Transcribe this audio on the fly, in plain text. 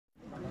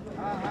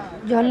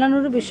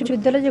জওহরলাল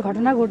বিশ্ববিদ্যালয়ে যে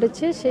ঘটনা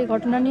ঘটেছে সেই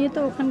ঘটনা নিয়ে তো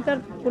ওখানকার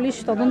পুলিশ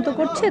তদন্ত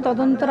করছে।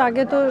 তদন্তের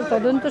আগে তো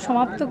তদন্ত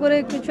সমাপ্ত করে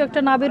কিছু একটা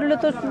না বেরোলে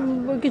তো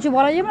কিছু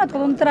বলা যাবে না।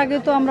 তদন্তের আগে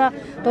তো আমরা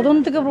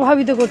তদন্তকে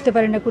প্রভাবিত করতে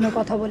পারি না কোনো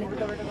কথা বলে।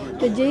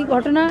 তো যেই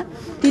ঘটনা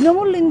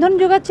তৃণমূল ইন্ধন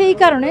যোগাচ্ছে এই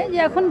কারণে যে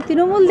এখন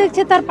তৃণমূল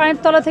দেখছে তার পায়ের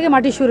তলা থেকে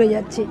মাটি সরে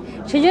যাচ্ছে,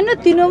 সেই জন্য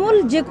তৃণমূল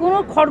যে কোনো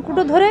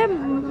খড়কুটো ধরে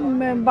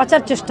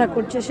বাঁচার চেষ্টা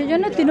করছে। সেই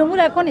জন্য তৃণমূল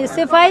এখন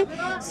এসএফআই,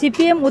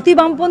 সিপিএম, অতি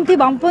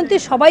বামপন্থী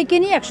সবাইকে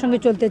নিয়ে একসঙ্গে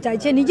চলতে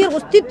চাইছে। নিজের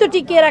অস্তিত্ব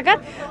টিকিয়ে রাখার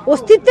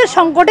অস্তিত্বের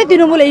সংকটে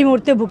তৃণমূল এই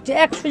মুহূর্তে ভুগছে,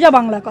 এক সোজা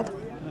বাংলা কথা।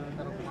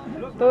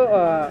 তো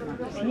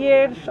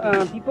সিএর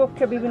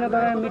বিপক্ষে বিভিন্ন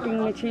ধরনের মিটিং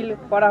মিছিল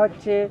করা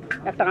হচ্ছে,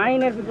 একটা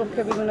আইনের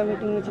বিপক্ষে বিভিন্ন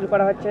মিটিং মিছিল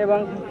করা হচ্ছে এবং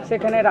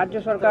সেখানে রাজ্য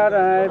সরকার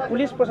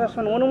পুলিশ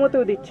প্রশাসন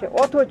অনুমতিও দিচ্ছে,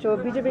 অথচ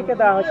বিজেপিকে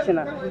দেওয়া হচ্ছে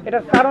না।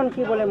 এটার কারণ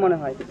কি বলে মনে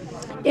হয়?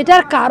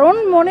 এটার কারণ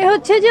মনে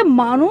হচ্ছে যে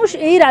মানুষ,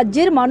 এই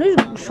রাজ্যের মানুষ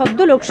সদ্য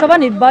লোকসভা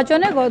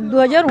নির্বাচনে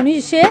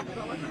 2019-এ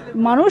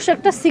মানুষ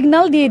একটা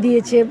সিগন্যাল দিয়ে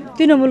দিয়েছে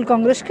তৃণমূল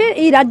কংগ্রেসকে,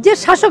 এই রাজ্যের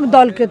শাসক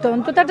দলকে তো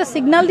অন্তত একটা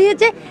সিগন্যাল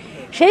দিয়েছে।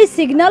 সেই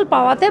সিগন্যাল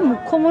পাওয়াতে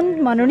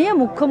মাননীয়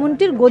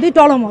মুখ্যমন্ত্রীর গদি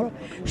টলমল।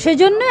 সেই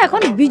জন্য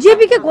এখন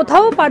বিজেপিকে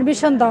কোথাও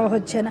পারমিশন দেওয়া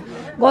হচ্ছে না।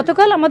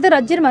 গতকাল আমাদের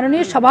রাজ্যের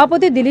মাননীয়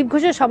সভাপতি দিলীপ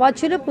ঘোষের সভা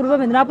ছিল পূর্ব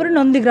মেদিনীপুরের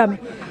নন্দীগ্রামে।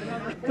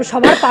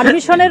 সবার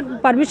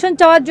পারমিশন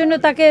চাওয়ার জন্য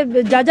তাকে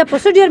যা যা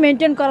প্রসিডিওর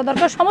মেনটেন করা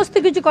দরকার সমস্ত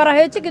কিছু করা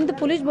হয়েছে, কিন্তু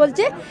পুলিশ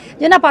বলছে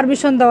যে না,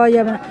 পারমিশন দেওয়া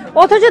যাবে না।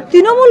 অথচ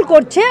তৃণমূল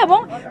করছে এবং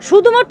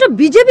শুধুমাত্র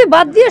বিজেপি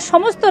বাদ দিয়ে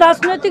সমস্ত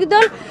রাজনৈতিক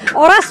দল,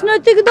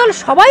 অরাজনৈতিক দল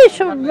সবাই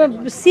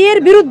সিএর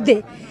বিরুদ্ধে,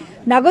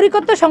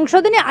 নাগরিকত্ব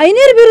সংশোধনী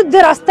আইনের বিরুদ্ধে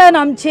রাস্তায়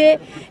নামছে,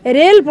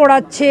 রেল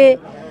পোড়াচ্ছে,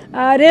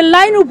 রেল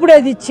লাইন উপড়ে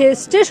দিচ্ছে,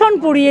 স্টেশন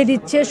পুড়িয়ে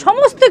দিচ্ছে,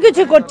 সমস্ত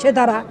কিছু করছে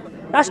তারা।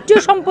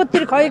 রাষ্ট্রীয়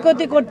সম্পত্তির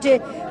ক্ষয়ক্ষতি করছে,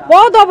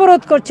 পথ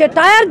অবরোধ করছে,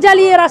 টায়ার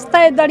জ্বালিয়ে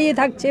রাস্তায় দাঁড়িয়ে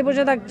থাকছে,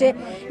 বসে থাকছে,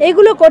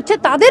 এইগুলো করছে।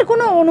 তাদের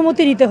কোনো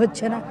অনুমতি নিতে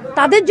হচ্ছে না।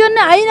 তাদের জন্য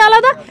আইন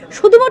আলাদা,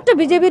 শুধুমাত্র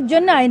বিজেপির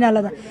জন্য আইন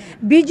আলাদা।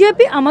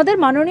 বিজেপি, আমাদের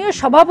মাননীয়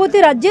সভাপতি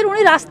রাজ্যের,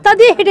 উনি রাস্তা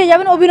দিয়ে হেঁটে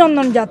যাবেন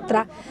অভিনন্দন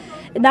যাত্রা।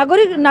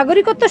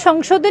 নাগরিকত্ব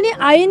সংশোধনী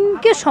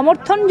আইনকে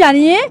সমর্থন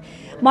জানিয়ে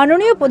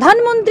মাননীয়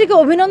প্রধানমন্ত্রীকে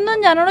অভিনন্দন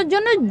জানানোর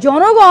জন্য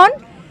জনগণ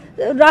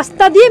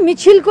রাস্তা দিয়ে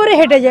মিছিল করে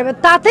হেঁটে যাবে।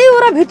 তাতেই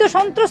ওরা ভীত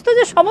সন্ত্রস্ত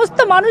যে সমস্ত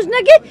মানুষ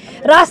নাকি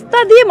রাস্তা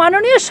দিয়ে,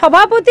 মাননীয়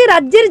সভাপতি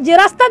রাজ্যের যে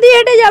রাস্তা দিয়ে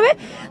হেঁটে যাবে,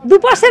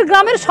 দুপাশের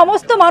গ্রামের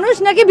সমস্ত মানুষ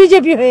নাকি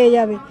বিজেপি হয়ে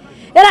যাবে।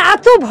 এরা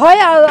এত ভয়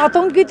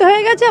আতঙ্কিত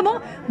হয়ে গেছে এবং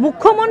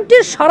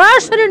মুখ্যমন্ত্রীর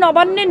সরাসরি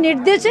নবান্নের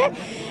নির্দেশে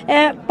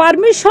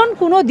পারমিশন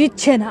কোনো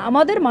দিচ্ছে না।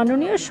 আমাদের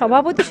মাননীয়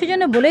সভাপতি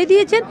সেজন্য বলেই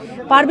দিয়েছেন,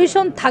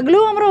 পারমিশন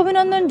থাকলেও আমরা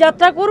অভিনন্দন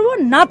যাত্রা করব,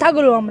 না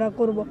থাকলেও আমরা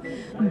করব।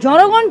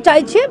 জনগণ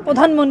চাইছে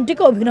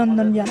প্রধানমন্ত্রীকে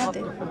অভিনন্দন জানাতে।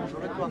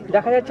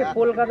 দেখা যাচ্ছে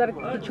কলকাতার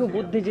কিছু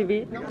বুদ্ধিজীবী,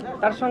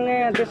 তার সঙ্গে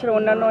দেশের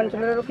অন্যান্য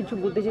অঞ্চলেরও কিছু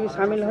বুদ্ধিজীবী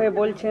সামিল হয়ে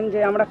বলছেন যে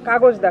আমরা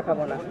কাগজ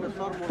দেখাবো না।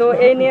 তো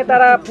এই নিয়ে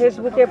তারা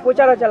ফেসবুকে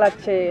প্রচারও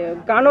চালাচ্ছে,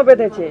 গানও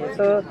বেঁধেছে।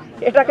 তো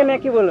এটাকে নিয়ে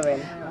কি বলবেন?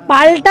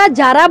 পাল্টা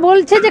যারা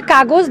বলছে যে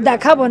কাগজ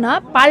দেখাবো না,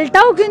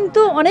 পাল্টাও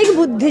কিন্তু অনেক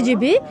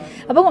বুদ্ধিজীবী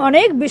এবং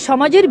অনেক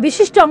সমাজের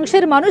বিশিষ্ট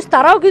অংশের মানুষ,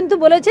 তারাও কিন্তু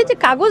বলেছে যে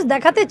কাগজ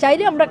দেখাতে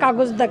চাইলে আমরা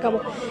কাগজ দেখাবো।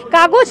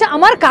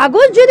 আমার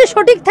কাগজ যদি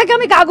সঠিক থাকে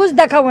আমি কাগজ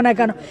দেখাবো না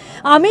কেন?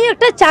 আমি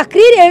একটা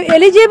চাকরির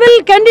এলিজিবল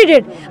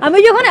ক্যান্ডিডেট, আমি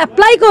যখন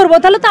অ্যাপ্লাই করবো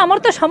তাহলে তো আমার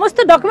তো সমস্ত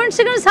ডকুমেন্টস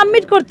সেখানে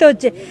সাবমিট করতে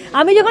হচ্ছে।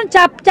 আমি যখন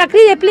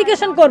চাকরির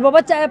অ্যাপ্লিকেশন করবো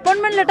বা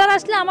অ্যাপয়েন্টমেন্ট লেটার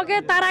আসলে আমাকে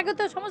তার আগে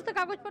তো সমস্ত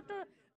কাগজপত্র